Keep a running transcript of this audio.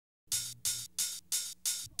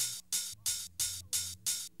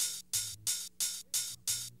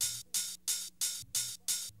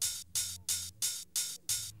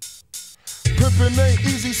Pimpin' ain't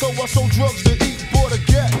easy, so I sold drugs to eat, bought a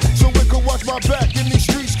gat, so it could watch my back in these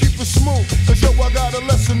streets, keep it smooth. Cause yo, I got a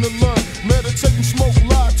lesson to learn. Meditate and smoke,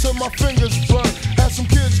 lie till my fingers burn. Had some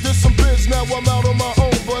kids, did some biz, now I'm out on my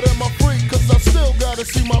own. But am I free? Cause I still gotta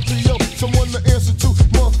see my P.O. Someone to answer to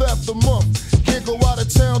month after month. Can't go out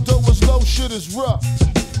of town, though it's low, shit is rough.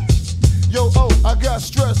 Yo, I got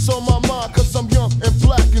stress on my mind, cause I'm young and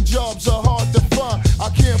black and jobs are hard to find. I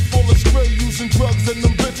can't fall astray using drugs and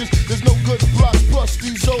them bitches. There's no good blocks, plus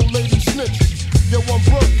these old ladies snitches. Yo, I'm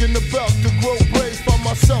broken about to grow braids. Find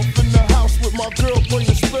myself in the house with my girl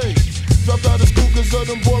playing spades. Dropped out of school cause of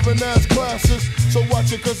them boring ass classes. So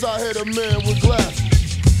watch it cause I hit a man with glasses.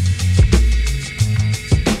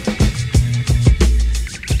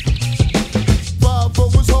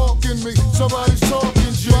 Was hawking me, somebody's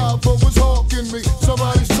talking G. Bravo was hawking me,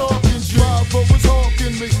 somebody's talking G. Bravo was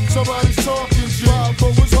hawking me, somebody's talking G. Bravo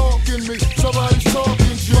was hawking me, somebody's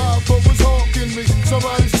talking G. Bravo was hawking me,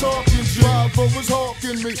 somebody's talking G. Bravo was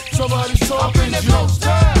hawking me, somebody's talking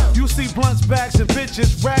G. You see blunts, bags, and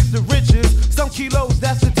bitches, rags to riches. Some kilos,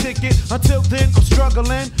 that's the ticket. Until then, I'm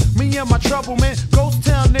struggling. Me and my trouble, man. Ghost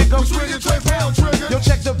town, nigga. Yo,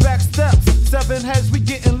 check the back steps. 7 heads, we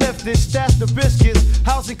getting lifted. Stash the biscuits.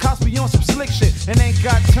 Housing costs me on some slick shit. And ain't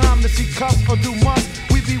got time to see cuffs or do months.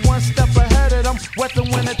 We be one step ahead of them. Wet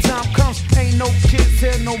them when the time comes. Ain't no kids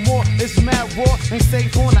here no more. It's mad war. Ain't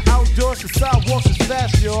safe on the outdoors. The sidewalks is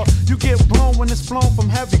fast, y'all. You get blown when it's flown from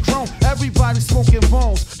heavy chrome. Everybody smoking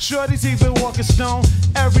bones. Shorty's even walking stone.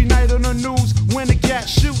 Every night on the news when the cat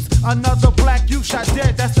shoots. Another black youth shot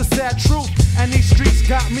dead. That's the sad truth. And these streets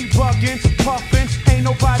got me bugging, puffing. Ain't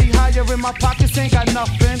nobody higher in my pockets. Ain't got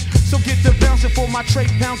nothing. So get the bouncing for my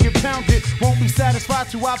trade pound get pounded. Won't be satisfied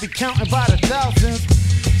till I be counting by the thousands.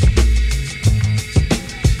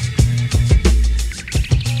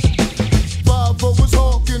 Bravo was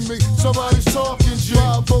hawking me, somebody's talking G.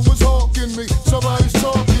 Bravo was hawking me, somebody's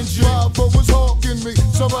talking G. Bravo was hawking me,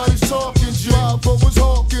 somebody's talking G. Bravo was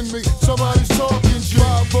hawking me, somebody's talking G.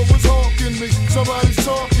 Bravo was hawking me, somebody's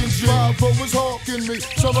talking G. Bravo was hawking me,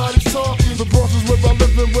 somebody's talking. The Bronx is where I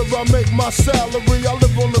live and where I make my salary. I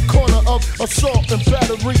live on the corner of assault and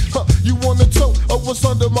battery. You wanna tote of what's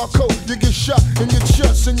under my coat? You get shot in your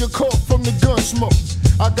chest and you're caught from the gun smoke.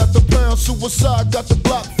 I got the pound suicide, got the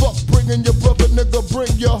block. Fuck bringing your brother, nigga,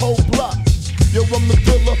 bring your whole block. Yo, I'm the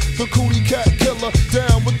killer, the cootie cat killer.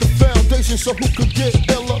 Down with the foundation, so who could get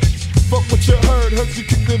iller? Fuck what you heard you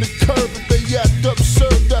kick to the curb. If they act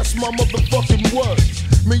absurd, that's my motherfucking word.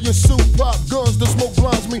 Me and Sue pop guns, the smoke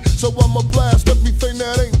blinds me, so I'ma blast everything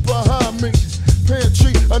that ain't behind me.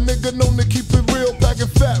 Pantry, a nigga known to keep it real,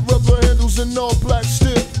 packing fat rubber handles and all black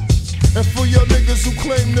steel. And for your niggas who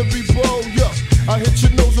claim to be bold, yo, I hit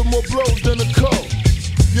your nose with more blows than a cold.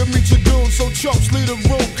 You meet your doom, so chumps leave the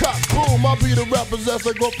room, cock, boom. I beat the rappers as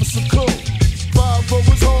I go for some cool. Bravo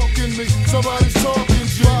was hawking me, somebody's talking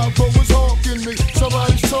G. Bravo was hawking me,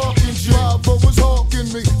 somebody's talking G. Bravo was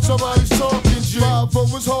hawking me, somebody's talking G. Bravo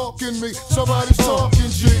was hawking me, somebody's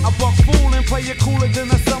talking G. I buck fool and play it cooler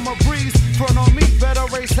than a summer breeze. Front on me, better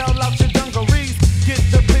race hell out your dungarees. Get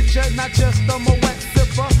the picture, not just a wet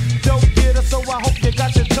sipper. Dope getter, so I hope you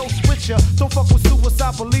got your toast with ya. Don't fuck with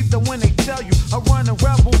suicide, believe them when they tell you. I run a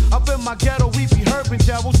rebel, up in my ghetto, we be herbing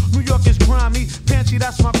devils. New York is grimy, Pantry,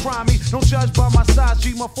 that's my crimey. Don't judge by my size,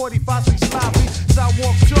 G, my 45 be sloppy.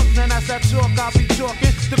 Sidewalk talk, then as I talk, I be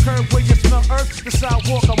talking. The curb where you smell earth, the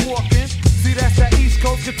sidewalk I'm walking. See, that's that East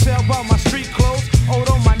Coast, could tell by my street clothes. Old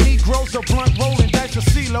on my Negroes, a blunt rolling, dice a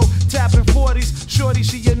CeeLo. Tapping 40s, shorty,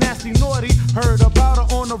 she a nasty naughty. Heard about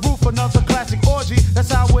her on the roof, another classic orgy.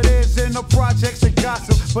 That's how it is in the projects and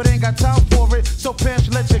gossip, but ain't got time for it. So Pinch,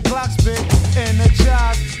 let your Glock spit.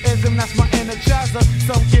 Energize, ism, that's my energizer.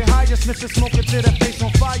 Some get higher, sniff and smoke it till their face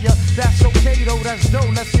on fire. That's okay though, that's dope,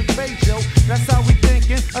 let's get paid, yo. That's how we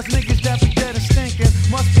thinking, us niggas that be dead and stinking.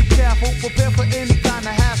 Must be careful, prepare for any kind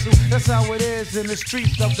of hassle. That's how it is in the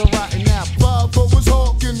streets of the rotten apple. Bravo was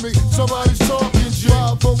hawking me, somebody's talking G.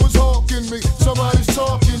 Bravo was hawking me, somebody's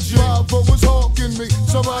talking G. Bravo was hawking me,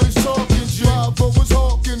 somebody's talking G. Bravo was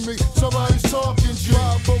hawking me, somebody's talking G.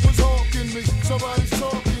 Bravo was hawking me, somebody's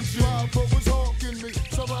talking.